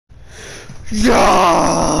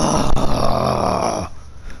Yeah!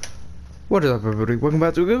 What is up, everybody? Welcome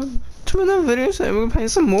back to another video. So we're playing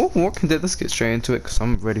some more Walking Dead. Let's get straight into it because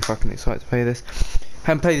I'm really fucking excited to play this.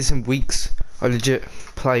 Haven't played this in weeks. I legit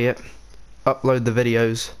play it, upload the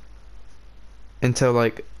videos until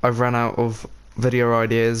like I've run out of video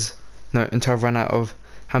ideas. No, until I've run out of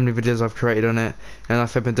how many videos I've created on it, and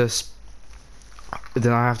if I've been just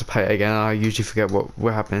then I have to play it again. I usually forget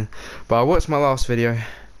what happened. But I watched my last video,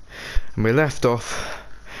 and we left off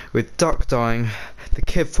with Duck dying, the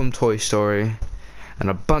kid from Toy Story, and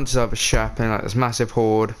a bunch of other shit in like this massive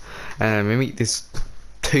horde. And then we meet these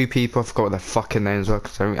two people. I forgot what their fucking names were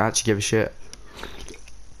because I don't actually give a shit.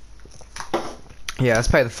 Yeah, let's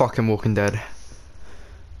play the fucking Walking Dead.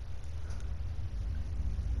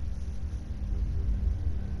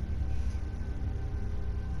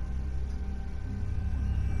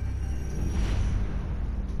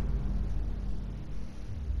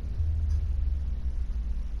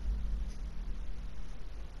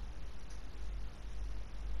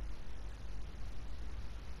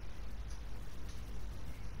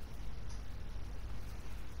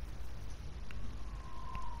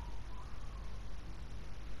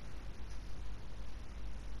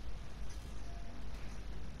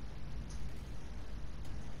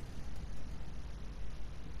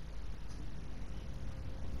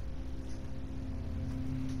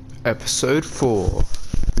 Episode 4.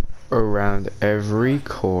 Around every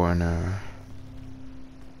corner.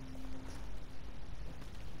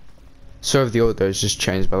 So the audio's just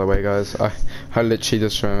changed, by the way, guys. I literally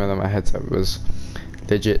just remember that my headset was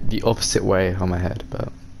legit the opposite way on my head,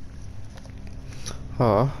 but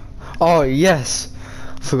oh yes,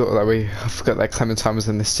 I forgot that Clementine was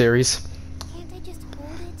in this series. Can't I just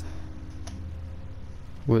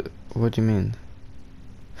hold it? What do you mean?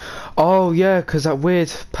 Oh yeah, because that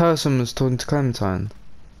weird person was talking to Clementine.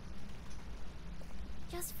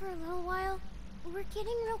 Just for a little while. We're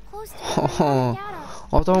getting real close to Oh,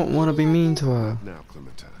 I don't want to be mean to her. Now,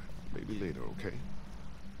 Clementine. Maybe later, okay?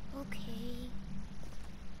 Okay.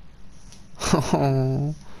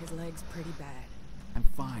 Oh. His leg's pretty bad. I'm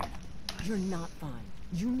fine. You're not fine.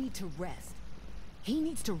 You need to rest. He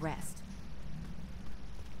needs to rest.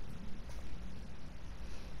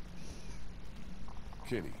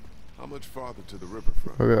 Kenny, how much farther to the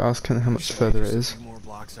riverfront? We're asking how much further it is. More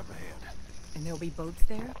blocks up ahead. And there'll be boats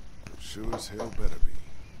there? Sure as hell better be.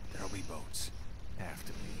 There'll be boats. Have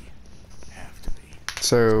to be. Have to be.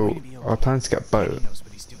 So our plan's to get a boat. He knows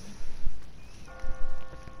what he's doing.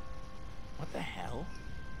 What the hell?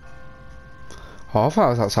 Oh, I thought I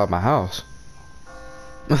was outside my house.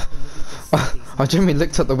 I genuinely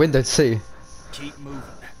looked out the window to see. Keep moving.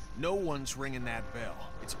 No one's ringing that bell.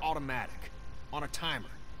 It's automatic. On a timer.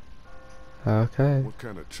 Okay. What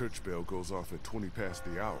kind of church bell goes off at 20 past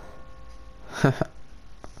the hour?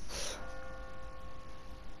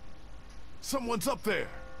 Someone's up there!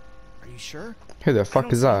 Are you sure? Who the fuck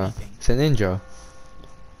don't is see that? anything. It's a ninja.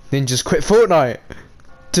 Ninjas quit Fortnite!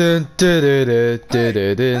 Dun dun dun dun dun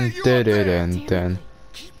dun dun dun dun dun.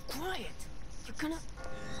 Keep quiet. You're gonna...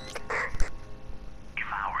 If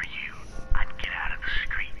I were you, I'd get out of the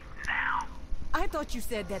street now. I thought you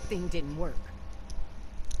said that thing didn't work.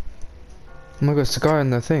 Oh my god, it's the guy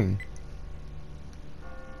in the thing.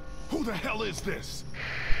 Who the hell is this?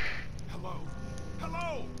 Hello?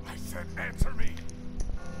 Hello? I said answer me!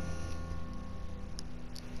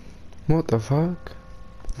 What the fuck?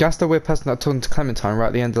 That's the weird person that talked to Clementine right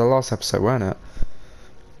at the end of the last episode, weren't it?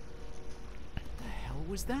 What the hell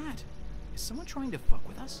was that? Is someone trying to fuck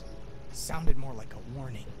with us? Sounded more like a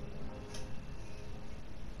warning.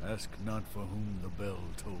 Ask not for whom the bell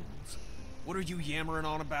tolls. What are you yammering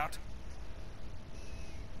on about?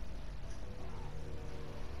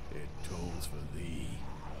 It tolls for thee.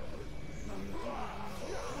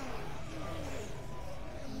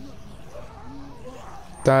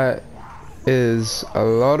 That is a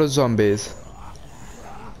lot of zombies.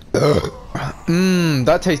 Mmm,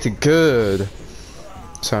 that tasted good.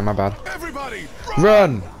 Sorry, my bad. Everybody!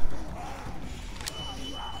 Run!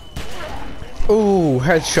 Ooh,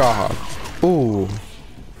 headshot. Ooh.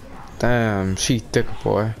 Damn, she thick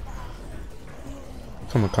boy.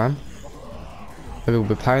 Come on, climb. Maybe we'll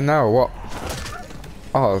be playing now or what?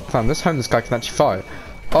 Oh, fam, this homeless guy can actually fight.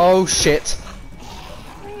 Oh shit.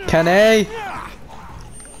 Kenny!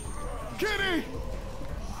 Kenny!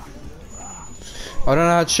 I don't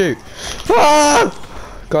know how to shoot. Ah!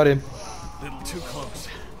 Got him. Little too close.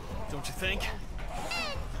 Don't you think?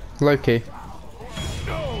 Loki.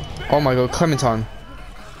 Oh my god, Clementine.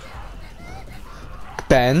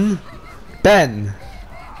 Ben? Ben!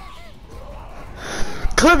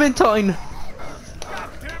 Clementine!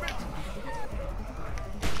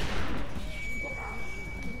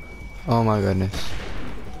 Oh my goodness.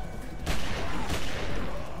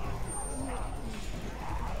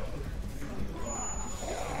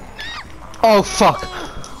 Oh fuck!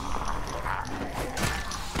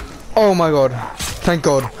 Oh my god! Thank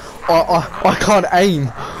God! I can't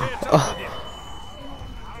aim.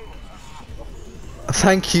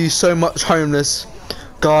 Thank you so much, homeless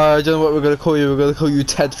guy. I don't know what we're gonna call you. We're gonna call you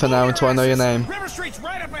Ted for now until I know your name. River Street's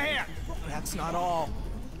right up ahead. That's not all.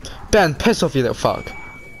 Ben, piss off, you little fuck.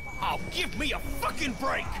 Oh, give me a fucking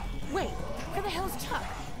break. Wait, where the hell's Chuck?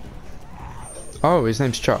 Oh, his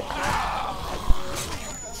name's Chuck.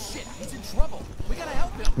 Shit, he's in trouble. We gotta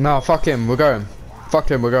help him. No, fuck him. We're going. Fuck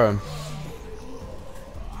him. We're going.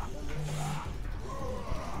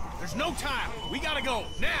 There's no time. We gotta go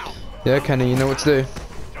now. Yeah, Kenny, you know what to do.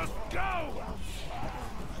 Just go!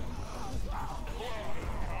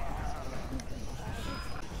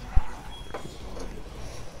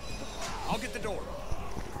 I'll get the door.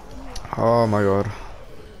 Oh my god.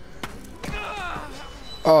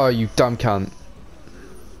 Oh, you dumb cunt.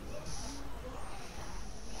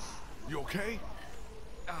 You okay?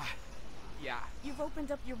 Yeah. You've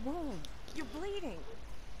opened up your wound. You're bleeding.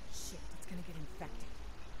 Shit, it's gonna get infected.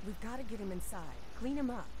 We've gotta get him inside. Clean him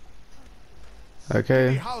up. Hey,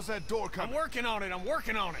 Okay. how's that door I'm coming? working on it. I'm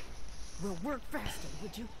working on it. We'll work faster,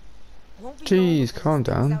 would you? Won't be Jeez, long before calm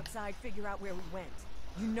those things down. Outside figure out where we went.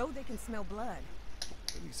 You know they can smell blood.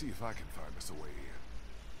 Let me see if I can find us a way in.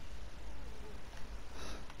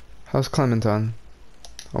 How's Clementine?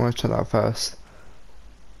 I want to check that out first.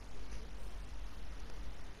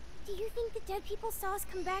 Do you think the dead people saw us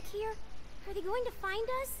come back here? Are they going to find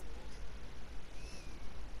us?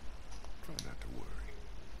 Try not to worry.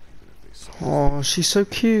 Even if they saw us, Oh, she's so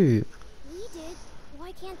cute. We did.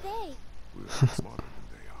 Why can't they? we're a lot smarter than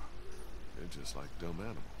they are. They're just like dumb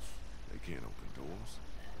animals. They can't open doors.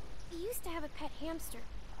 We used to have a pet hamster.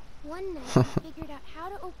 One night, we figured out how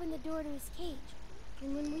to open the door to his cage.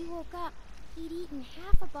 And when we woke up, he'd eaten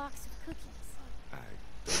half a box of cookies. I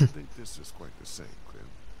don't think this is quite the same, Clem.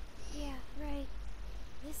 Yeah, right.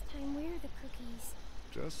 This time we're the cookies.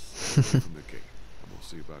 Just stay away from the gate, and we'll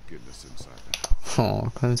see about getting us inside the house.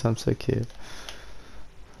 Oh, Clementine's so cute.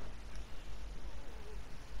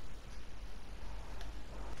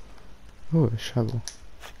 Oh, a shovel.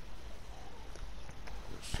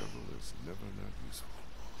 The shovel is never not useful.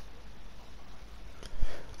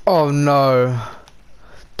 Oh no.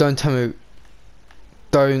 Don't tell me.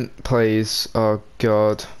 Don't, please. Oh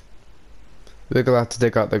god. We're gonna have to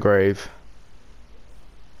dig out the grave.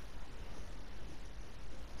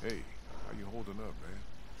 Hey, how you holding up, man?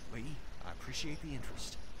 Lee, I appreciate the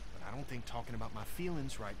interest, but I don't think talking about my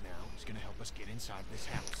feelings right now is gonna help us get inside this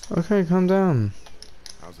house. Okay, calm down.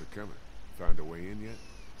 How's it coming? Find a way in yet?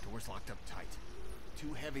 Door's locked up tight.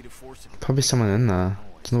 Too heavy to force it. Probably someone in there.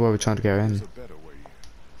 Don't know why we're trying to go There's in. a better way in.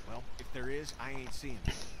 Well, if there is, I ain't seeing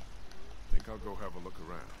it. Think I'll go have a look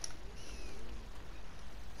around.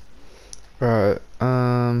 Right,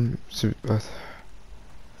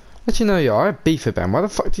 actually no, yeah, I have beef with Ben. Why the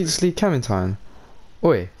fuck did you just leave Clementine?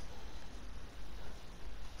 Oi.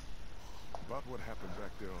 About what happened back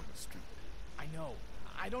there on the street. I know.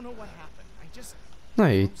 I don't know what happened. I just... No,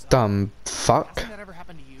 you dumb fuck. Hasn't that ever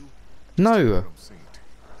happened to you? What No. I'm saying to you.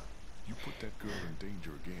 You put that girl in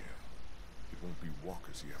danger again. It won't be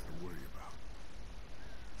walkers you have to worry about.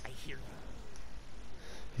 I hear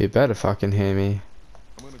you. You better fucking hear me.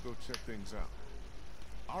 I'm gonna go check things out.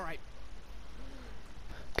 All right.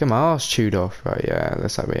 Get my ass chewed off. Right, yeah,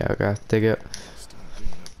 that's how we are. Gotta dig it. Start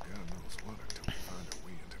digging up God knows what until we find a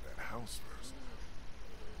way into that house first.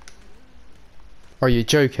 Are you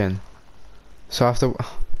joking? So after...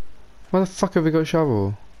 Why the fuck have we got a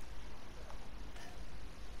shovel?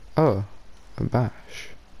 Oh, a bash.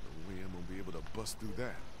 No way I'm gonna be able to bust through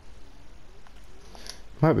that.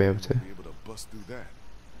 Might be able I'm to. gonna be able to bust through that.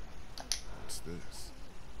 What's this?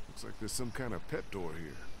 Looks like there's some kind of pet door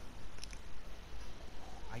here.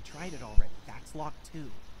 I tried it already. That's locked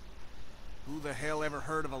too. Who the hell ever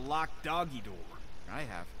heard of a locked doggy door? I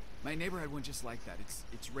have. My neighbor had one just like that.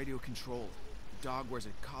 It's radio controlled. The dog wears a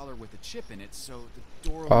collar with a chip in it, so the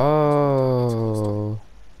door opens when the dog gets close to it. Oh.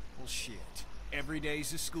 Well, shit. Every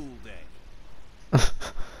day's a school day.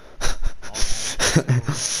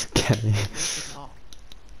 Kenny.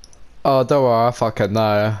 Oh, don't worry, I fucking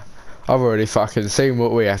know. I've already fucking seen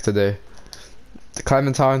what we have to do.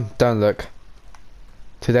 Clementine, don't look.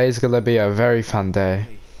 Today's gonna be a very fun day.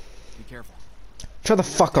 Hey, be careful. Shut the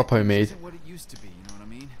fuck up, This Omid. isn't what it used to be, you know what I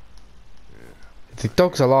mean? If the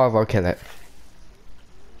dog's alive, I'll kill it.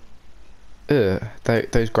 Ugh,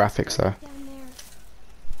 those graphics though. Down there.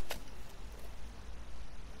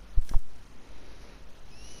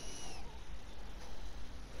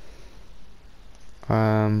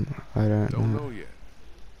 I don't Don't know. know yet.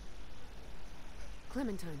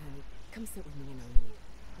 Clementine, honey, come sit with me and O'Need.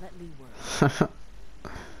 Let Lee work.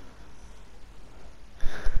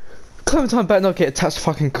 Clementine better not get attached to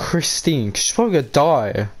fucking Christine, 'cause she's probably gonna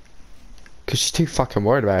die. 'Cause she's too fucking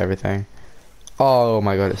worried about everything. Oh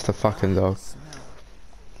my god, it's the fucking dog.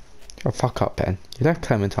 Oh, fuck up, Ben. You don't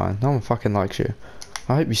Clementine. No one fucking likes you.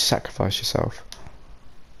 I hope you sacrifice yourself.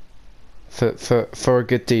 For a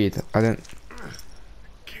good deed. I don't...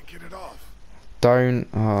 Can't get it off. Don't,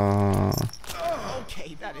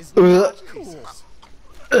 Okay, that is not cool.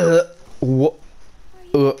 what?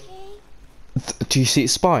 Are you okay? Do you see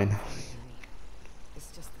its spine? It's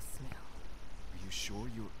just the smell. Are you sure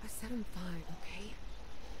you're... I said I'm fine, okay?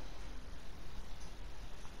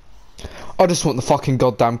 I just want the fucking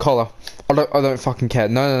goddamn collar. I don't fucking care.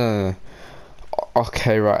 No.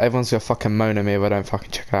 Okay, right. Everyone's gonna fucking moan at me if I don't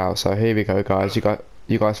fucking check it out. So here we go, guys.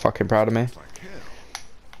 You guys fucking proud of me? It's like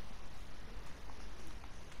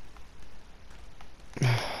hell.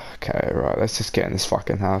 Okay, right. Let's just get in this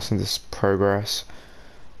fucking house and just progress.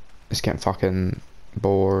 It's getting fucking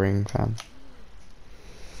boring, fam.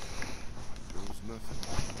 There was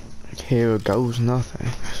nothing. Here goes nothing.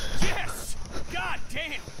 Yes! God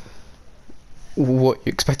damn! What,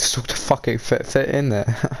 you expect us all to fucking fit in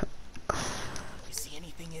there? You see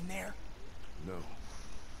anything in there? No.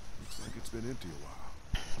 Looks like it's been empty a while.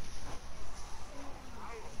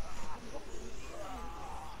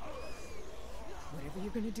 Whatever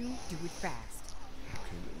you're gonna do it fast.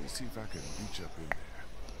 Okay, let me see if I can reach up in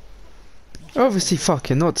there. Obviously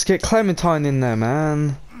fucking not. Just get Clementine in there,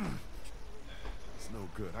 man. It's no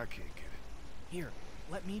good. I can't get it. Here,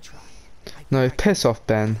 let me try. No, piss off,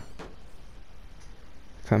 Ben.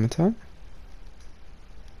 Clementine?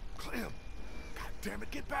 Clem! God damn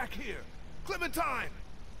it, get back here! Clementine!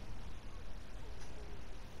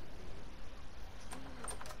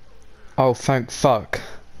 Oh, thank fuck.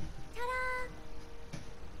 Ta-da!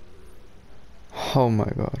 Oh my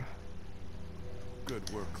god. Good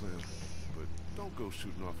work, Clem. But don't go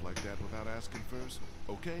shooting off like that without asking first,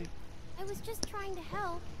 okay? I was just trying to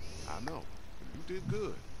help. I know. You did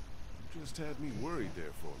good. You just had me worried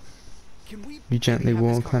there for me. Can we You gently maybe have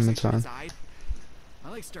warn this conversation Clementine. inside?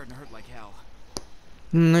 My leg's starting to hurt like hell.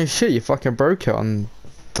 No shit, you fucking broke it on...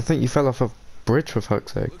 I think you fell off a bridge, for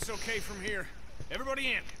fuck's sake. Looks okay from here.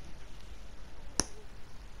 Everybody in.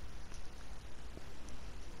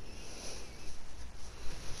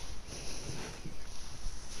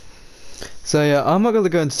 So yeah, I'm not gonna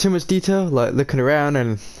go into too much detail, like looking around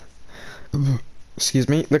and... excuse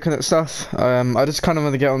me, looking at stuff. I just kind of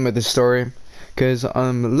want to get on with this story. Because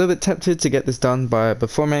I'm a little bit tempted to get this done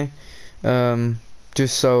before me.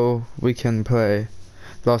 Just so we can play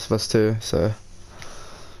Last of Us 2, so...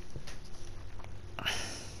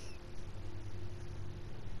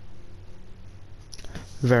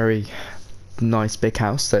 Very nice big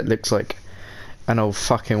house that looks like an old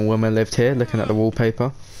fucking woman lived here, looking at the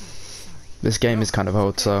wallpaper. This game is kind of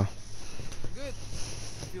old, so... Good.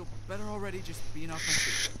 I feel better already just being off my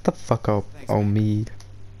feet. Shut the fuck up, Thanks, oh man. me.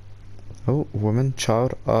 Oh, woman,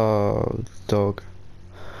 child, oh, dog.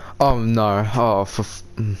 Oh no, oh,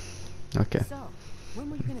 okay. So,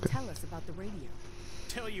 when were you gonna tell us about the radio?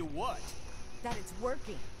 Tell you what. That it's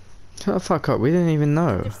working. Shut the fuck up, we didn't even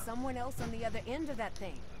know. There's someone else on the other end of that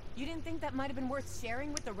thing. You didn't think that might have been worth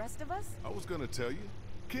sharing with the rest of us? I was gonna tell you.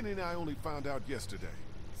 Kenny and I only found out yesterday.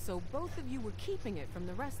 So both of you were keeping it from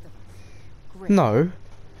the rest of us. Great. No.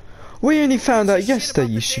 We only found out Shit yesterday, about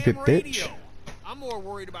you the stupid damn bitch. radio. I'm more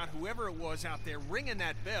worried about whoever it was out there ringing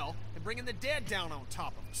that bell and bringing the dead down on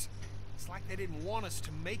top of us. It's like they didn't want us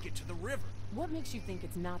to make it to the river. What makes you think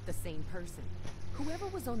it's not the same person? Whoever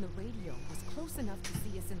was on the radio was close enough to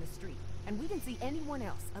see us in the street, and we didn't see anyone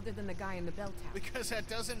else other than the guy in the bell tower. Because that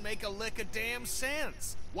doesn't make a lick of damn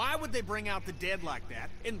sense. Why would they bring out the dead like that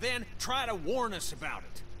and then try to warn us about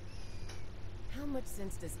it? How much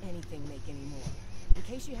sense does anything make anymore? In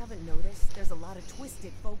case you haven't noticed, there's a lot of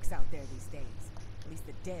twisted folks out there these days. At least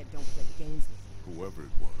the dead don't play games with you. Whoever it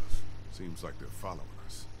was, seems like they're following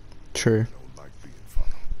us. True. I don't like being followed.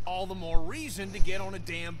 All the more reason to get on a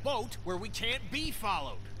damn boat where we can't be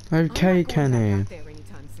followed. Okay, I'm not going Kenny. back out there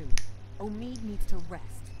anytime soon. Omid needs to rest.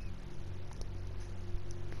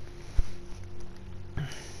 I'm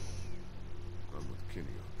with Kenny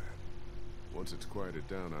on that. Once it's quieted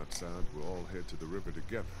down outside, we'll all head to the river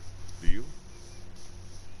together. Deal?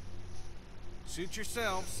 Suit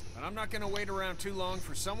yourselves, but I'm not gonna wait around too long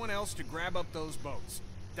for someone else to grab up those boats.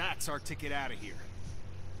 That's our ticket out of here.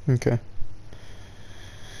 Okay.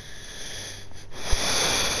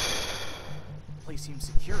 Place seems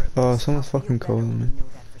secure at Oh, least. someone's I'll feel fucking better calling when me. we know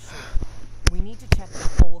that for sure. We need to check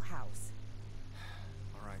the whole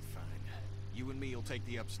take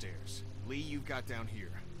the upstairs. Lee, you've got down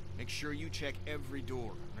here. Make sure you check every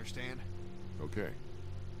door, understand? Okay.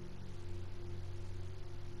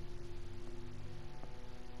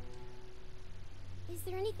 Is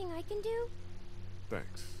there anything I can do?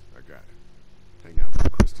 Thanks. I got it. Hang out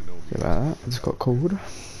with Kristen Sorry O'Neill. about that. I just got called. Lee,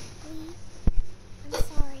 I'm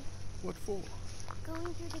sorry. What for?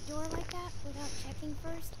 Going through the door like that without checking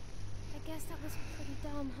first? I guess that was pretty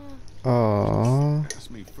dumb, huh? Aww. Ask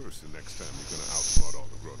me first the next time you're gonna outsmart all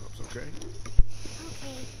the grown-ups, okay?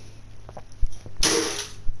 Okay.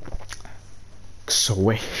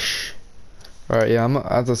 Swish. Alright, yeah,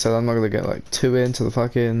 as I said, I'm not gonna get like too into the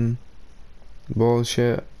fucking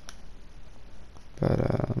bullshit. But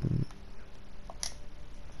I'm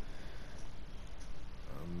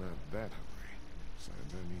not that hungry, so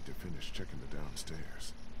I need to finish checking the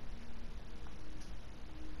downstairs.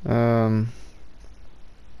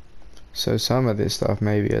 So some of this stuff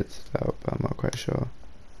maybe it's dope, but I'm not quite sure.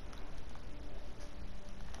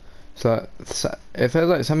 So if there's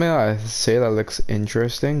like something I see that looks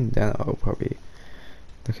interesting, then I'll probably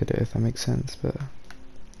look at it if that makes sense. But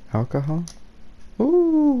alcohol?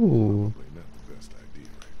 Ooh. Probably not the best idea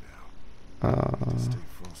right now. Need to stay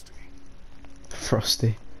frosty.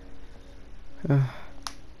 Frosty.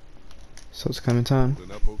 So it's coming time.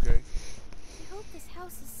 Holding up okay? I hope this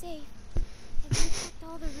house is safe. Have you checked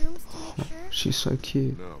all the rooms to make sure? She's so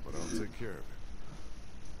cute. No, but I'll take care of it.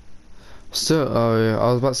 Still, oh yeah, I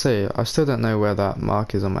was about to say, I still don't know where that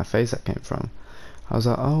mark is on my face that came from. I was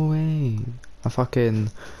like, oh wait, I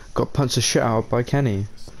fucking got punched the shit out by Kenny.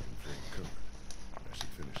 The second floor covered. I should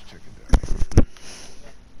finish checking down here.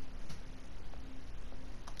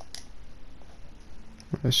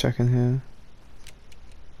 Let's check in here.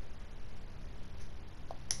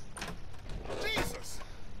 Jesus!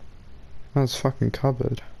 That's fucking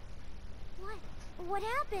cupboard. What? What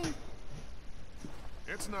happened?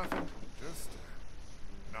 It's nothing. Just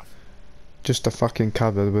nothing. Just a fucking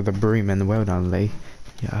cupboard with a broom in. Well done, Lee.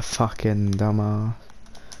 Yeah, fucking dumbass.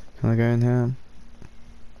 Can I go in here?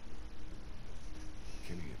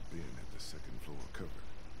 Kenny had been at the second floor covered.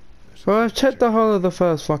 I should Well, I've finish checked the checking- whole of the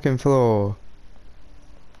first fucking floor.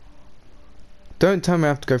 Don't tell me I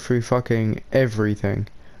have to go through fucking everything.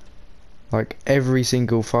 Like, every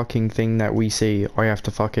single fucking thing that we see, I have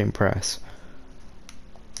to fucking press.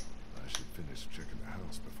 I should finish checking the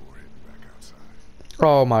house before heading back outside.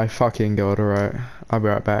 Oh my fucking god, alright. I'll be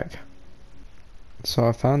right back. So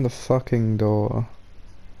I found the fucking door.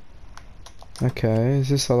 Okay, is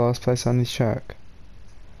this the last place I need to check?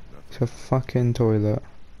 It's a fucking toilet.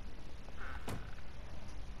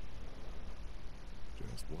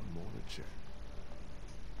 Just one more to check.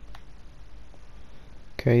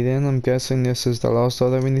 Okay then, I'm guessing this is the last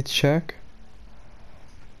door that we need to check.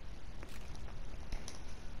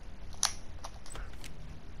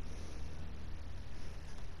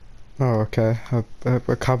 Oh, okay.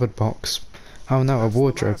 A cupboard box. Oh no, a That's the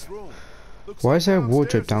wardrobe. last room. Looks Why like is there a downstairs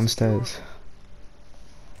wardrobe is secure. downstairs?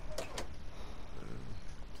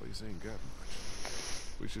 Place ain't got much.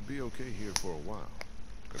 We should be okay here for a while.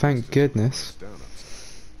 At Thank least until it goodness. quiets down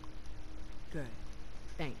outside. Good.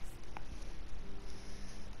 Thanks.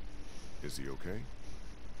 Is he okay?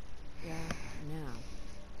 Yeah, now.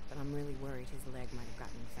 But I'm really worried his leg might have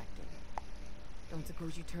gotten infected. Don't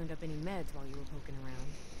suppose you turned up any meds while you were poking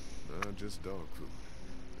around? Nah, just dog food.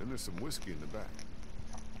 And there's some whiskey in the back.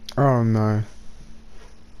 Oh no.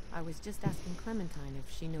 I was just asking Clementine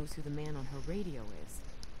if she knows who the man on her radio is.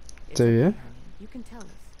 It's Do okay, ya? honey. You can tell us.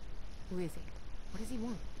 Who is he? What does he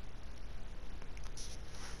want?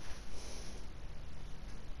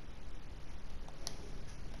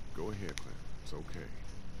 Go ahead, Clem. It's okay.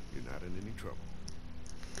 You're not in any trouble.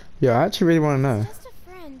 Yeah, I actually really want to know. He's just a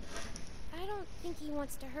friend. I don't think he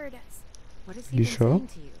wants to hurt us. What has he You been sure? saying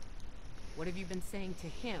to you? What have you been saying to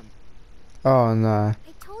him? Oh no. I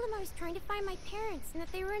told him I was trying to find my parents and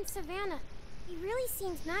that they were in Savannah. He really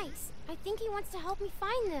seems nice. I think he wants to help me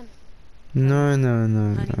find them. No, no,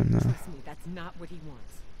 no, Honey, no, no. trust me, that's not what he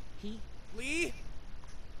wants. Lee?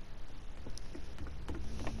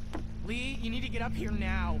 Lee, you need to get up here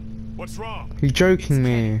now. What's wrong? You're joking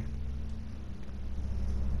me.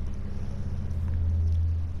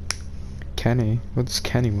 Kenny? What does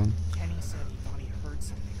Kenny want? Kenny said he thought he heard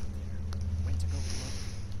something up there. Went to go look.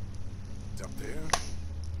 It's up there?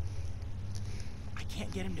 I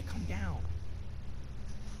can't get him to come down.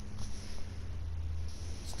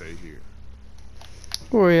 Stay here.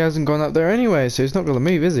 Well, he hasn't gone up there anyway, so he's not gonna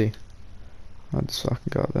move, is he? I'll just fucking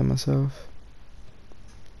go up there myself.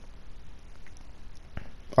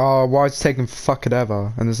 Oh, why it's taking fucking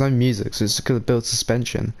ever? And there's no music, so it's just gonna build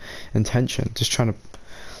suspension and tension. Just trying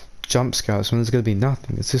jump scares when there's gonna be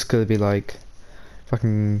nothing. It's just gonna be like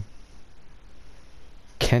fucking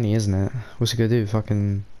Kenny, isn't it? What's he gonna do?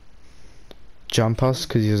 Fucking jump us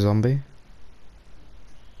because he's a zombie?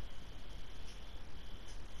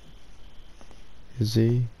 Is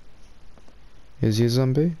he? Is he a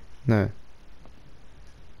zombie? No.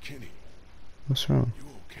 Kenny, What's wrong? you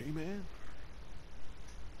okay, man?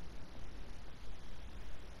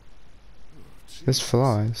 Oh, There's Jesus.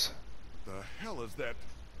 flies. The hell is that?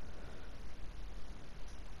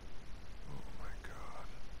 Oh my god.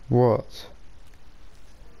 What?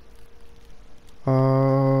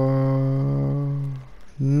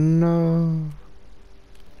 No.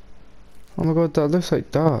 Oh my god, that looks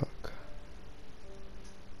like dark.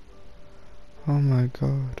 Oh my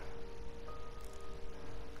god.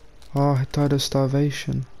 Oh, I died of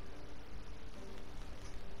starvation.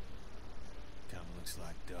 Kinda looks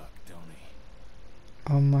like Duck, don't he?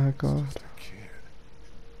 Oh my It's god. just a kid.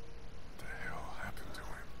 What the hell happened to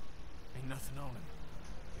him? Ain't nothing on him.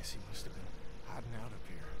 Guess he must have been hiding out up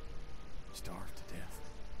here. Starved to death.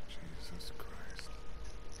 Jesus Christ.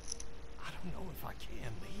 I don't know if I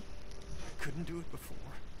can, Lee. I couldn't do it before.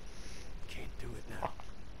 Can't do it now.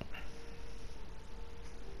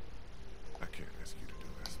 I can't ask you to do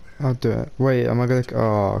this, man. I'll do it. Wait, am I gonna...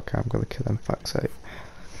 Oh, okay, I'm gonna kill him, fuck's sake.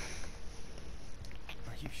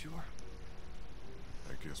 Are you sure?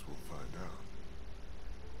 I guess we'll find out.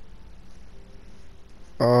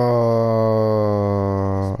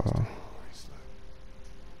 Oh. Wasteland.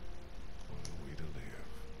 On a way to live.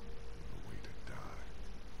 A way to die.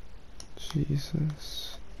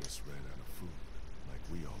 Jesus. Just ran out of food. Like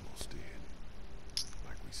we almost did.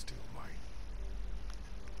 Like we still might.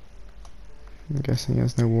 I'm guessing he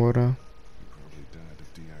has no water. He probably died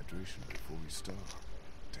of dehydration before he starved.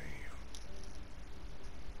 Damn.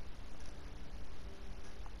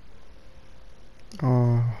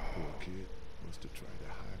 Oh. Poor kid. Must have tried to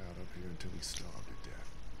hide out up here until he starved to death.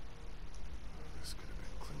 Oh, this could have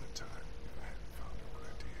been Clementine if I hadn't found her when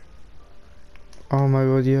I did. Oh my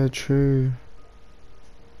god, yeah, true.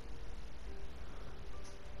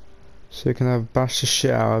 So you can have bash the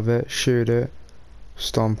shit out of it, shoot it,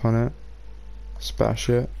 stomp on it, splash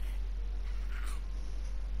it.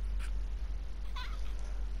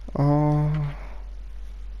 Oh.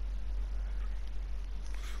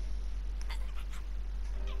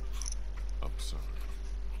 I'm sorry.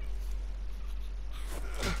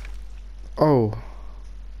 Oh.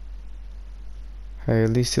 Hey, at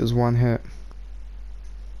least it was one hit.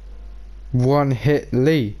 One hit,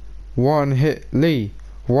 Lee. One hit, Lee.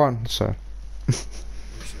 One, sir. We should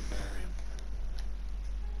bury him.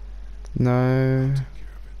 No. Take care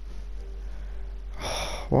of it.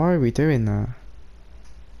 Why are we doing that?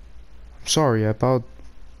 I'm sorry, yeah, but I'll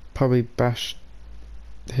probably bash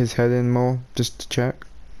his head in more just to check.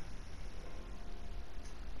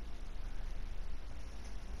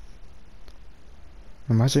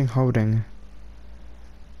 Imagine holding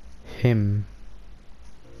him.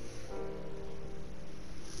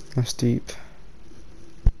 That's deep.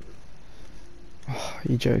 Oh,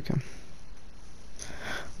 you joking?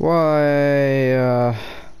 Why?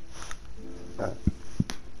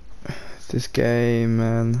 This game,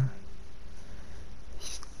 man.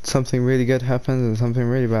 Something really good happens and something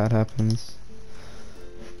really bad happens.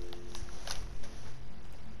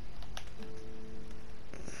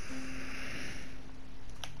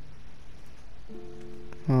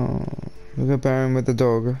 Oh, look at Baron with the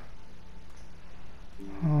dog.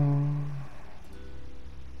 Oh.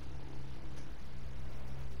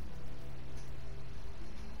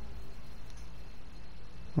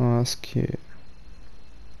 Oh, that's cute.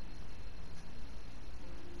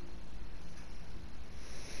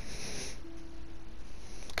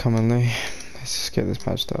 Come on, Lee. Let's just get this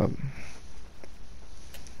patched up.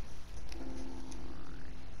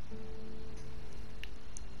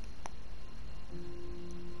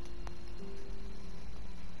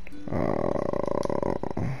 Oh,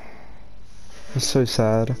 it's so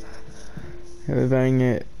sad. We're burying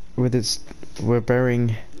it with its. We're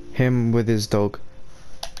burying him with his dog.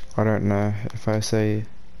 I don't know if I say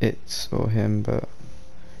it or him, but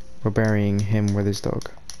we're burying him with his dog.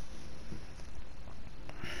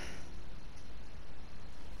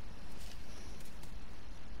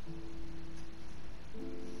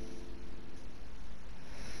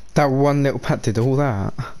 That one little pat did all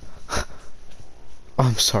that.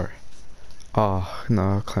 I'm sorry. Oh,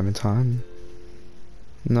 no, Clementine.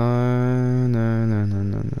 No, no, no, no,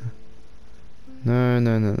 no, no. No,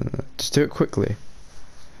 no, no, no, no. Just do it quickly.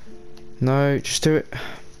 No, just do it.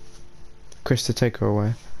 Krista, take her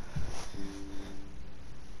away.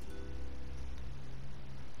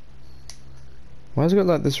 Why has it got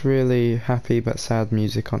like this really happy but sad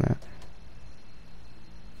music on it?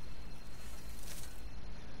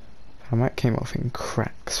 Fam, that came off in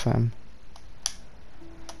cracks, fam.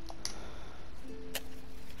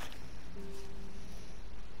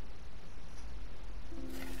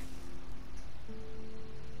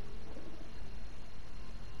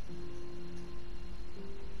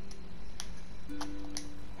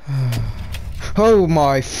 Oh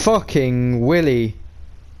my fucking Willy.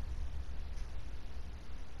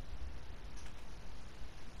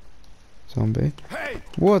 Zombie. Hey!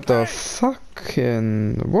 What the Hey!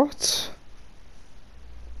 fucking... What?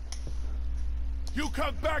 You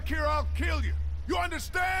come back here, I'll kill you! You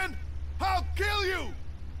understand? I'll kill you!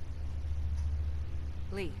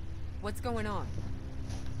 Lee, what's going on?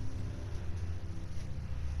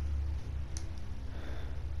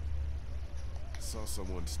 I saw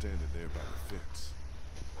someone standing there by the fence.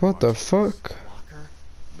 What the Watching us. fuck? Walker?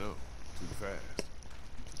 No, too fast.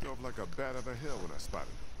 Took off like a bat out of hell when I spotted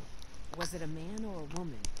him. Was it a man or a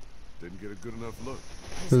woman? Didn't get a good enough look.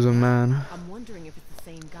 There's a man. I'm wondering if it's the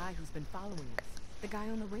same guy who's been following us. The guy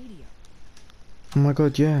on the radio. Oh my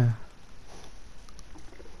god, yeah.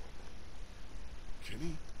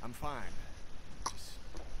 Kenny? I'm fine.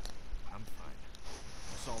 I'm fine.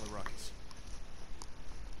 I saw the ruckus.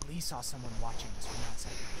 Lee saw someone watching us from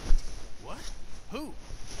outside the gate. What? Who?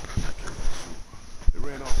 They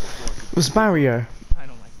ran off before I could... It was Mario. I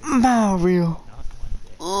don't like this. Mario. Not one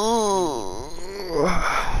bit.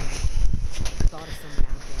 Thought of someone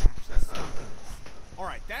out there actually stalking us.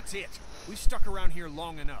 Alright, that's it. We've stuck around here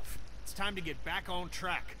long enough. It's time to get back on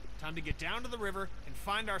track. Time to get down to the river and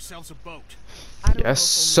find ourselves a boat. I don't know Yes, if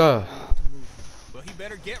sir. we'll need to move. Well, he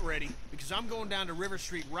better get ready, because I'm going down to River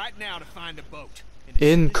Street right now to find a boat. And as soon as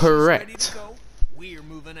she's Incorrect. ready to go, we're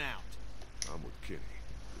moving out. I'm with Kenny.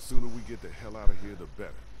 The sooner we get the hell out of here, the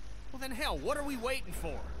better. Well then hell, what are we waiting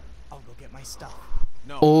for? I'll go get my stuff.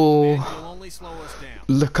 No, Oh. that will only slow us down.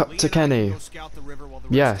 Look up Lee to and I can Kenny. go scout the river while the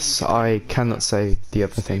rest Yes, of you I get cannot say the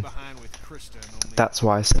other Stay thing. behind with Krista and only- That's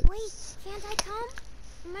why I said. Wait, can't I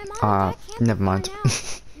come? My mom Ah, and dad can't never be far mind. now.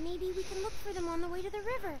 Maybe we can look for them on the way to the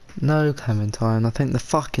river. No, Clementine, I think they're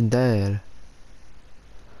fucking dead.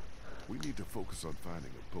 We need to focus on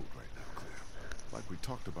finding a boat right now, Claire. Like we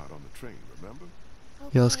talked about on the train, remember?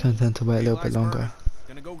 Yours Okay. can tend to wait a Hey, little bit lights longer. burning.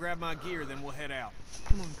 Gonna go grab my gear, then we'll head out.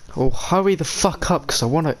 Come on. Oh, hurry the fuck up, because I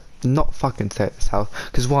want to not fucking stay at this house.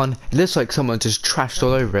 Because one, it looks like someone just trashed all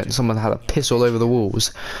over it and someone had a piss all over the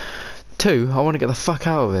walls. Two, I want to get the fuck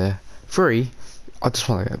out of here. Three, I just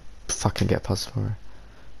want to fucking get past for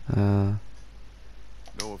it.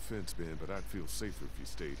 No offense, Ben, but I'd feel safer if you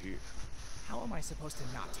stayed here. How am I supposed to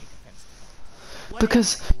not take offense to that?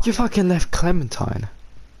 Because you fucking left Clementine.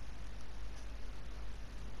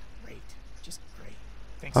 Great. Just great.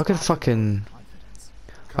 Thanks I a could lot for fucking... your confidence.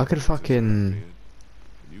 I could Confidence is right, fucking... Ben.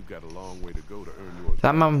 And you've got a long way to go to earn yours.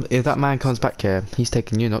 That man, if that man comes back here, he's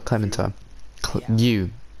taking you, not Clementine. Yeah. You.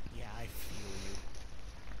 Yeah, I feel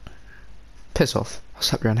you. Piss off. I'll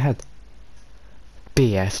slap you on the head.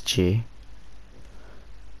 BFG.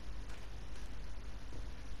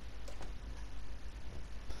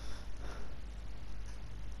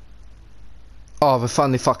 Oh, we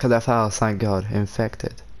finally fucking left the house, thank god.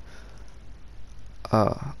 Infected.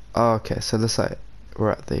 Oh, okay, so looks like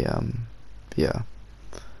we're at the, yeah.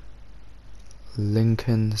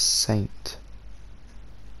 Lincoln Saint.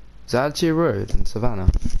 Is that actually a road in Savannah?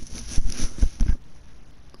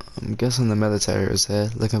 I'm guessing the military was here,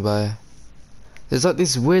 looking by... There's like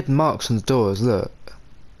these weird marks on the doors, look.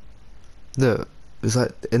 Look, it's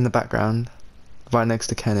like in the background, right next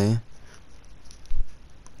to Kenny.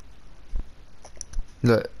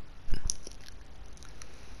 Look.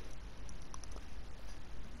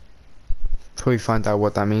 Probably find out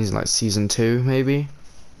what that means in like season 2, maybe?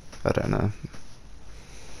 I don't know.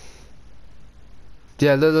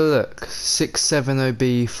 Yeah, look.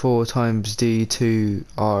 670B 4 times D 2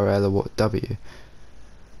 RL or what W. Hey,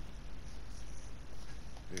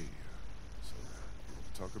 so you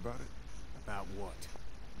want to talk about it? About what?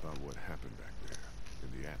 About what happened back there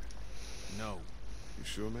in the attic. No. You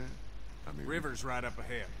sure, man? I mean, River's right up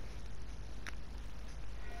ahead.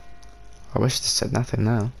 I wish they said nothing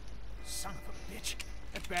now. Son of a bitch.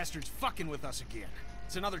 That bastard's fucking with us again.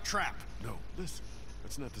 It's another trap. No, listen.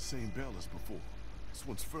 That's not the same bell as before. This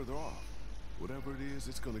one's further off. Whatever it is,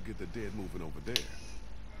 it's gonna get the dead moving over there.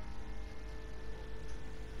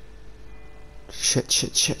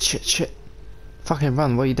 Shit. Fucking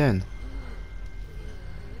run, what are you doing?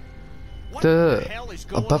 What the hell is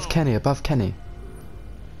going Above on? Above Kenny.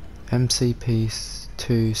 MCP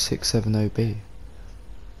 2670B.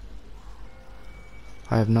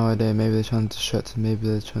 I have no idea. Maybe they're trying to distract him. Maybe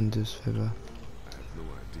they're trying to do us a favor. I have no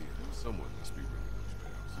idea. Someone must be ringing those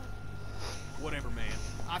bells. Whatever, man.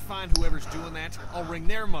 I find whoever's doing that, I'll ring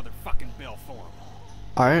their motherfucking bell for them.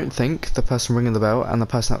 I don't think the person ringing the bell and the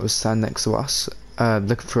person that was standing next to us,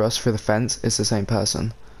 looking for us through the fence, is the same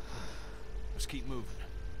person. Let's keep moving.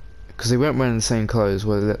 Because they weren't wearing the same clothes,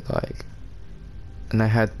 what it looked like. And they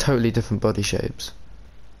had totally different body shapes.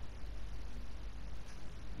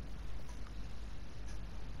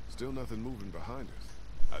 Still nothing moving behind us.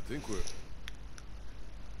 I think we're...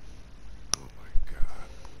 Oh my god.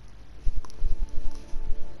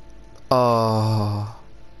 Oh.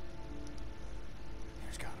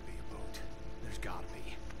 There's gotta be a boat. There's gotta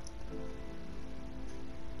be.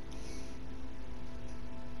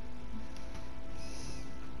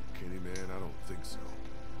 Kenny, man, I don't think so.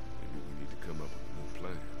 Maybe we need to come up with a new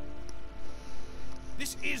plan.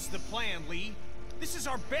 This is the plan, Lee. This is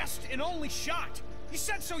our best and only shot. You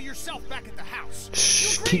said so yourself back at the house.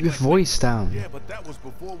 Shh, You keep agreed your with me. voice down. Yeah, but that was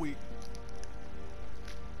before we...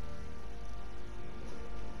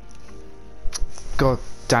 God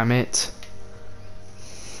damn it.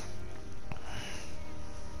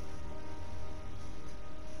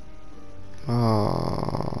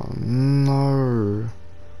 Oh, no.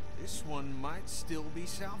 This one might still be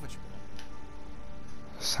salvageable.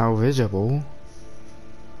 Salvageable?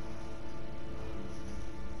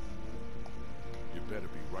 You better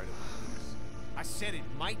be right about this. I said it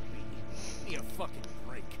might be. Give me a fucking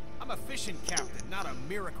break. I'm a fishing captain, not a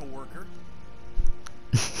miracle worker.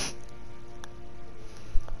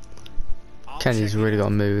 I'll Kenny's check it really out. got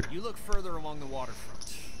a mood. You look further along the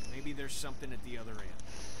waterfront. Maybe there's something at the other end.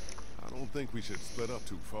 I don't think we should split up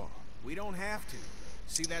too far. We don't have to.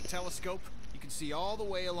 See that telescope? You can see all the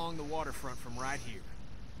way along the waterfront from right here.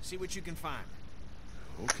 See what you can find.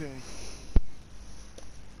 Okay.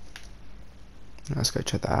 Let's go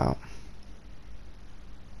check that out.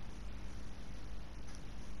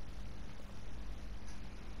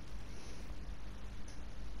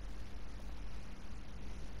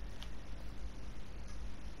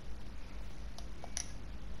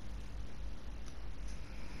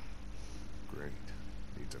 Great.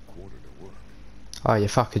 Needs a quarter to work. Oh, you're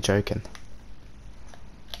fucking joking.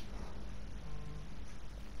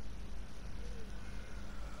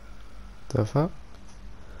 The fuck?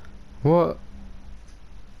 What?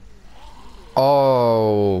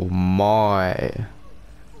 Oh my.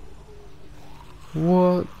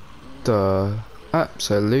 What the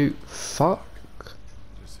absolute fuck?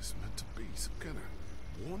 Is this meant to be some kind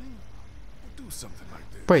of warning? We'll do something like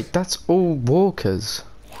this. Wait, that's all walkers.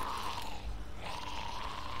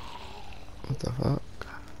 What the fuck?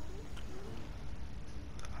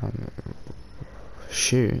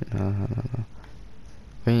 Shoot. No.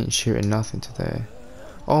 We ain't shooting nothing today.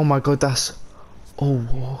 Oh my god, that's all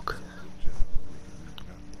walk.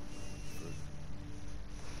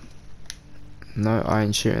 No, I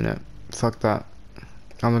ain't shooting it. Fuck that.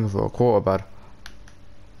 I'm looking for a quarter, bud.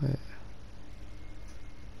 Wait.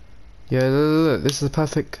 Yeah, look, this is the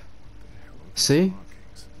perfect. See?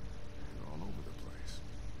 Markings. They're all over the place.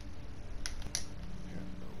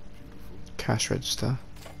 Hello, beautiful. Cash register.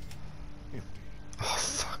 Empty. Oh,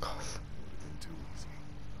 fuck off. Would have been too easy.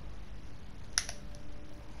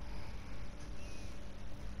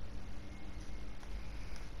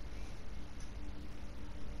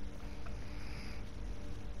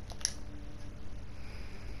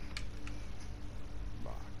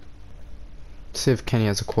 Locked. See if Kenny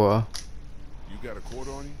has a quarter. You got a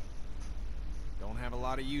quarter on you? Don't have a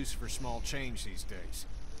lot of use for small change these days.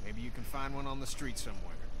 Maybe you can find one on the street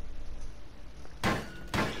somewhere.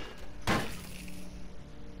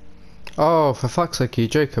 Oh, for fuck's sake, you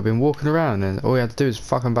joke. I've been walking around and all you had to do is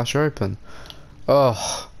fucking bash her open.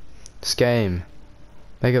 Oh, this game.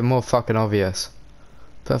 Make it more fucking obvious.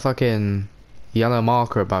 Put a fucking yellow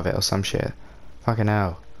marker above it or some shit. Fucking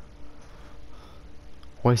hell.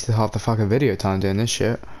 Wasted half the fucking video time doing this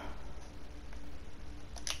shit.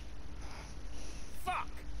 Fuck!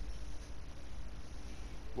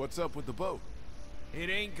 What's up with the boat?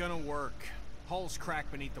 It ain't gonna work. Hull's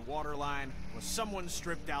cracked beneath the waterline, or someone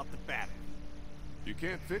stripped out the battery. You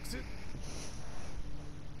can't fix it?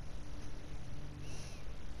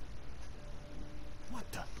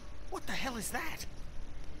 What the hell is that?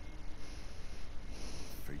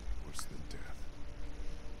 Fate worse than death.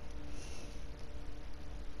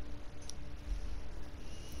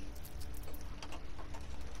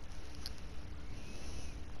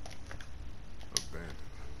 Abandoned,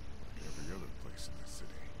 like every other place in the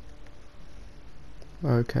city.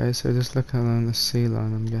 Okay, so just look along the sea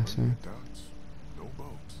line, I'm guessing. Docks, no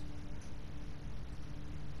boats.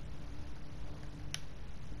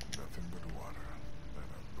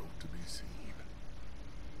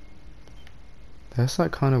 That's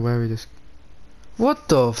like kind of where we just. What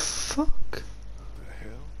the fuck? The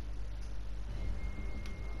hell?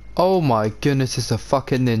 Oh my goodness, it's a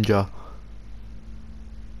fucking ninja.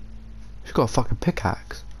 She's got a fucking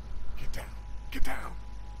pickaxe. Get down. Get down.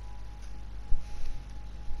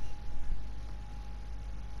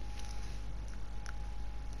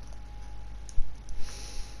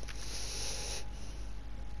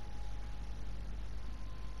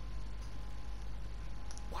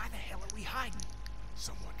 Why the hell are we hiding?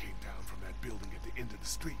 Someone came down from that building at the end of the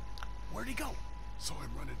street. Where'd he go? Saw him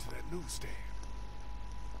run into that newsstand.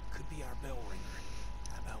 Could be our bell ringer.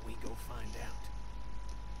 How about we go find out?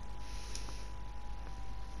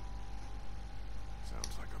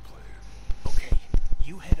 Sounds like a plan. Okay,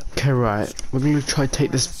 you head up. Okay, right. We're gonna try to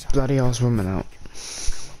take this bloody ass woman out.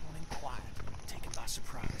 Come up on him quiet. Take him by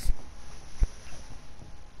surprise.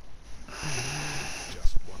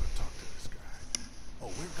 Just want to talk to this guy. Oh,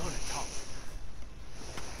 we're gonna talk.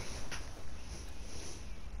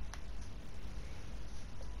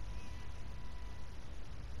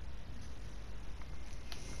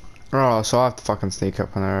 Oh, so I have to fucking sneak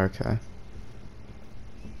up on her, okay.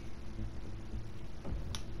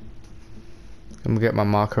 I'm gonna get my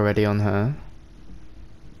marker ready on her.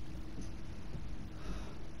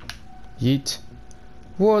 Yeet.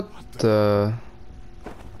 What the?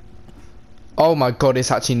 Oh my god, it's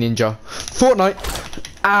actually Ninja. Fortnite!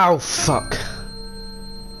 Ow, fuck.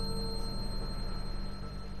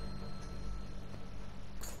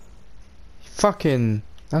 Fucking.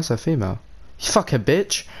 That's a female. You fucking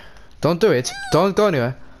bitch. Don't do it. Don't go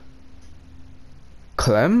anywhere.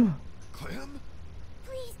 Clem? Clem?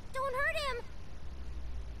 Please, don't hurt him!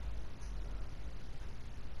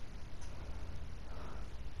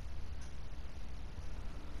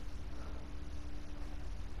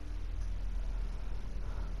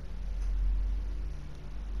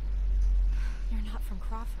 You're not from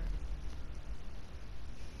Crawford.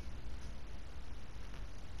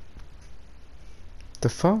 The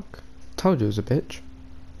fuck? Told you it was a bitch.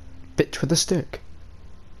 Bitch with a stick.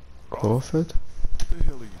 Crawford? What the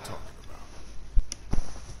hell are you talking about?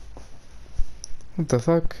 What the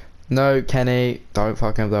fuck? No, Kenny, don't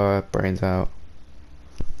fucking blow our brains out.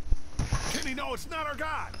 Kenny, no, it's not our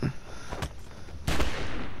guy!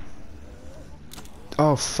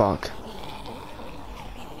 Oh fuck.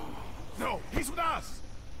 No, he's with us!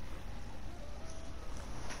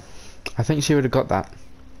 I think she would have got that.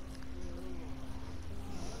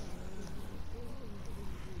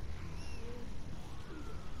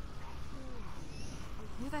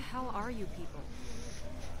 Who the hell are you people?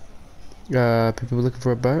 People looking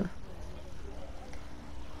for a boat?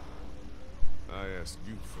 I asked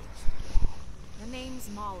you first. The name's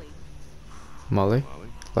Molly. Molly? Molly?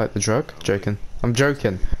 Like the drug? Joking. I'm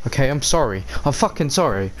joking. Okay, I'm sorry. I'm fucking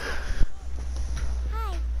sorry.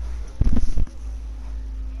 Hi.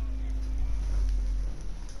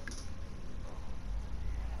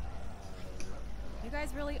 You guys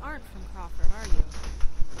really aren't from Crawford, are you?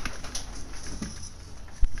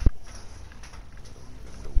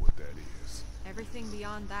 I don't know what that is. Everything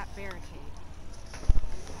beyond that barricade.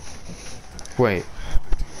 Wait.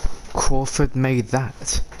 Crawford made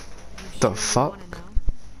that? You The sure you fuck? wanna know?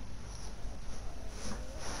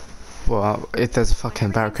 Well, if there's a When fucking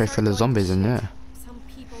everything barricade full started of going to zombies in shit, there. Some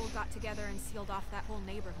people got together and sealed off that whole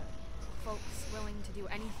neighborhood. Folks willing to do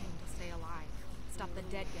anything to stay alive. Stop the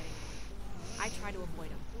dead getting out. I try to avoid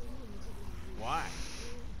them. Why?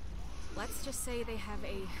 Let's just say they have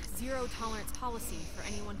a zero-tolerance policy for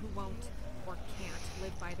anyone who won't or can't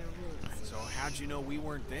live by their rules. So how'd you know we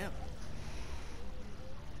weren't them?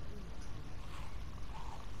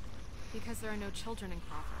 Because there are no children in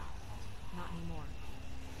Crawford. Not anymore.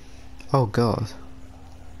 Oh god.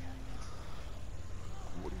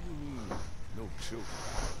 What do you mean, no children?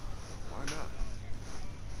 Why not?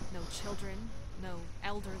 No children, no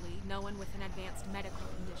elderly, no one with an advanced medical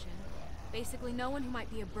condition. Basically, no one who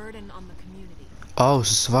might be a burden on the community. Oh,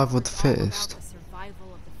 so survival of the It's all about fittest. the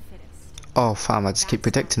survival of the fittest. Oh fam, I just keep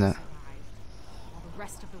That's how predicting we it. survived, while the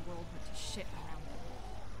rest of the world went to shit around them.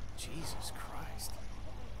 Jesus Christ.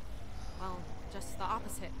 Well, just the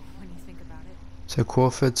opposite when you think about it. So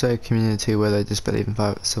Crawford's a community where they just believe in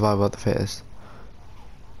survival of the fittest.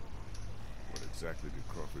 What exactly did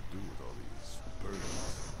Crawford do with all these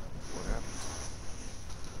burdens? What happened to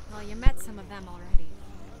them? Well, you met some of them already.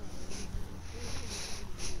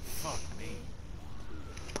 Fuck me.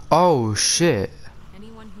 Oh shit.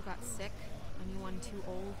 Anyone who got sick, anyone too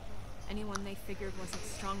old, anyone they figured wasn't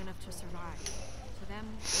strong enough to survive. To them,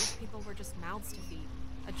 those people were just mouths to feed,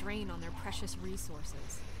 a drain on their precious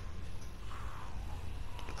resources.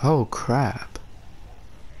 Oh crap.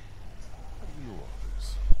 What do knew all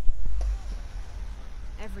this?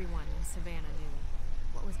 Everyone in Savannah knew.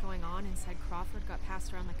 What was going on inside Crawford got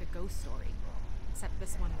passed around like a ghost story. Except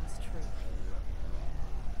this one was true.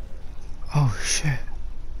 Oh shit.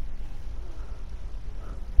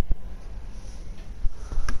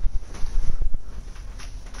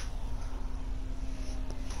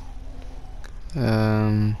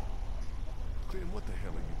 Clem, what the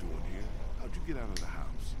hell are you doing here? How'd you get out of the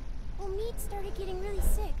house? Well, Mead started getting really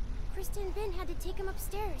sick. Krista and Ben had to take him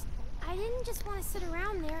upstairs. I didn't just want to sit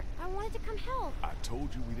around there. I wanted to come help. I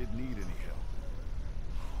told you we didn't need any help.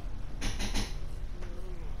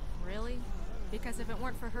 Really? Because if it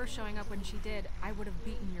weren't for her showing up when she did, I would have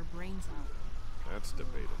beaten your brains out. That's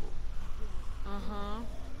debatable. Uh-huh.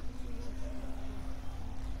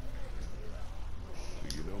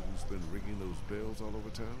 Do you know who's been ringing those bells all over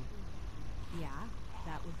town? Yeah,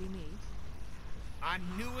 that would be me. I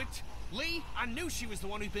knew it. Lee, I knew she was the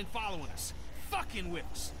one who's been following us. Fucking with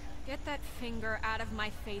us. Get that finger out of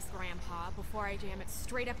my face, Grandpa, before I jam it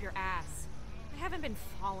straight up your ass. I haven't been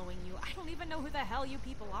following you. I don't even know who the hell you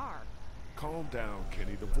people are. Calm down,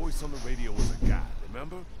 Kenny. The voice on the radio was a guy,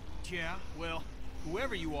 remember? Yeah, well,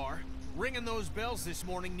 whoever you are, ringing those bells this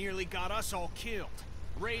morning nearly got us all killed.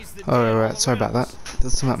 Raised the Oh dead right, all sorry about around that. us.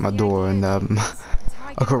 There's something at my door and I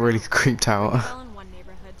got really creeped out. Bell in one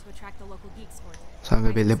neighborhood to attract the local geeks towards it. So I'm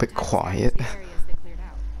gonna be a little bit quiet. The areas they cleared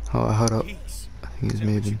out. Oh, hold up. Geeks. I think Is he's that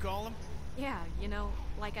what you moving. call 'em? Yeah, you know,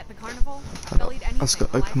 like at the carnival, Hold they'll up. eat I just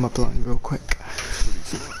anything. gotta open my blind real quick.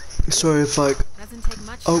 Pretty smart. Sorry if like, Doesn't take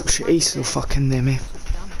much. oh to shit, market he's still it. fucking near me.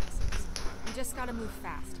 Dumbasses. You just gotta move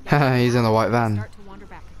fast. Haha, he's in a white van. Start to wander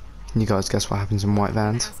back again. You guys guess what happens in white I'm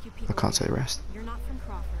gonna vans? ask you I people can't say the again. rest. You're not from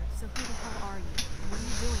Crawford, so who the hell are you? What are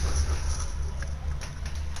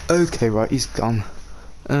you doing? Okay, right, he's gone.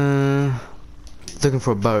 Looking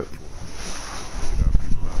for a boat.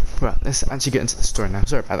 Right, let's actually get into the story now.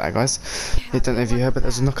 Sorry about that, guys. I don't know if you heard, but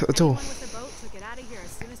there's a knock at the door. Anyone with a boat took it out of here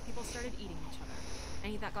as soon as people started eating each other.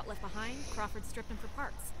 Any that got left behind, Crawford stripped them for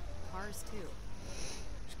parts. Cars too.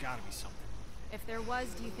 There's gotta be something. If there was,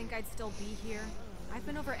 do you think I'd still be here? I've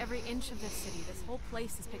been over every inch of this city. This whole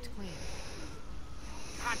place is picked clean.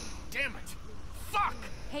 God damn it. Fuck!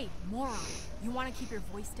 Hey, moron. You want to keep your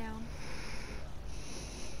voice down?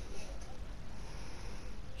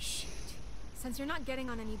 Shit. Since you're not getting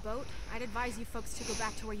on any boat, I'd advise you folks to go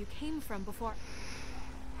back to where you came from before...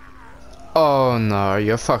 Oh no,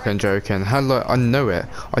 you're fucking joking. Hello, I knew it.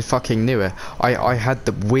 I fucking knew it. I had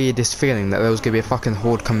the weirdest feeling that there was gonna be a fucking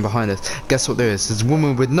horde coming behind us. Guess what there is? There's a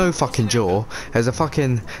woman with no fucking jaw. There's a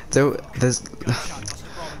fucking... There's...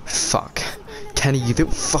 Fuck. Kenny, you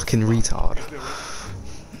little fucking retard.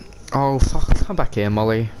 Oh fuck, come back here,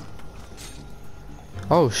 Molly.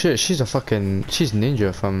 Oh shit, she's a fucking... She's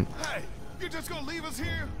ninja from... Hey, you just gonna leave us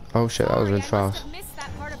here? Oh shit, that was really Sorry, I must fast. have missed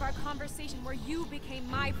that part of our conversation where you became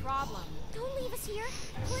my problem. Don't leave us here,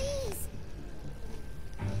 please.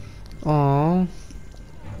 Aww.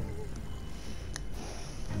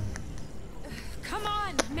 Come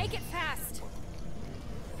on, make it fast.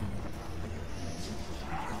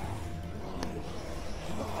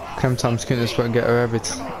 Clementine's goodness won't get her ever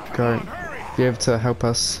to go, be able to help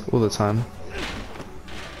us all the time.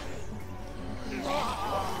 Come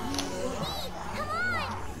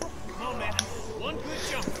on, man. One good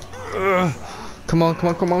jump. Come on, come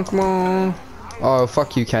on, come on, come on. Oh,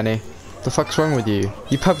 fuck you, Kenny. The fuck's wrong with you?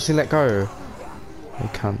 You purposely let go. You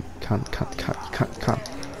can't. Come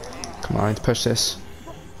on, I need to push this.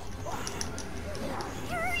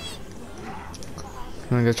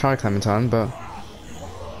 I'm gonna try Clementine, but...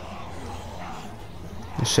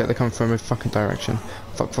 Oh, shit, they're coming from a fucking direction.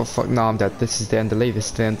 Fuck, fuck, fuck. No, I'm dead. This is the end of Lee. This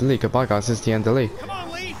is the end of Lee. Goodbye, guys. This is the end of Lee. Come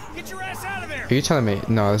on, Lee. Get your ass out of there. Are you telling me?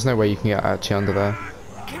 No, there's no way you can get actually under there.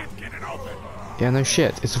 Can't get it open. Yeah, no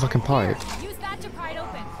shit. It's a fucking pipe. Use that to pry it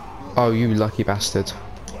open. Oh, you lucky bastard.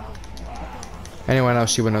 Anyone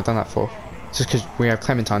else you wouldn't have done that for. Just because we have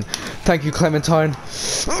Clementine. Thank you, Clementine.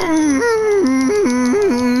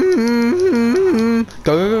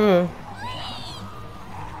 Go, go, go, go.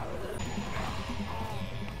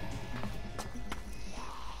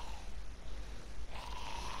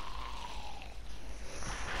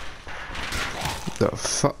 The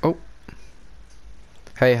fuck? Oh.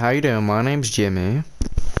 Hey, how you doing? My name's Jimmy.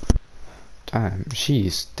 Damn,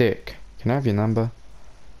 she's thick. Can I have your number?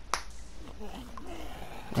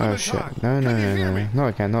 Oh shit. No, no, no, no, no. Not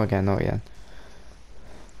again, not again, not again.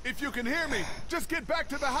 If you can hear me, just get back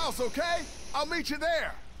to the house, okay? I'll meet you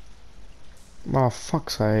there. Oh,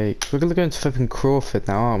 fuck's sake. We're gonna go into flipping Crawford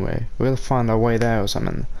now, aren't we? We're gonna find our way there or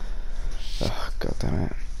something. Oh, god damn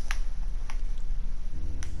it.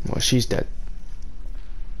 Well, she's dead.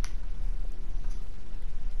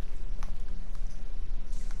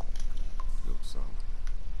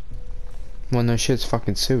 Well, no shit, it's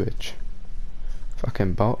fucking sewage.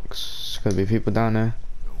 Fucking box. There's gonna be people down there.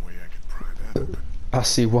 No way I can pry that open. I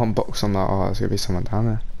see one box. I'm like, oh, there's gonna be someone down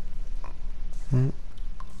there.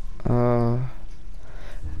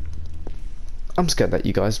 I'm scared that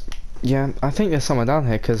you guys. Yeah, I think there's someone down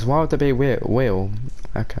here. Cause why would there be a wheel?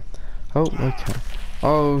 Okay. Oh, okay.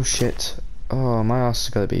 Oh shit. Oh, my ass is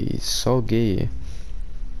gonna be soggy.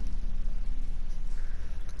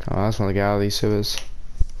 Oh, I just want to get out of these sewers.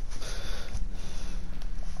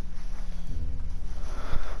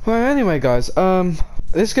 Well, anyway, guys,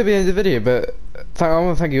 this could be the end of the video, but I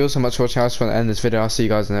want to thank you all so much for watching. I just want to end this video. I'll see you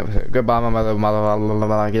guys in the next video. Goodbye, my little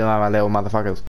motherfuckers.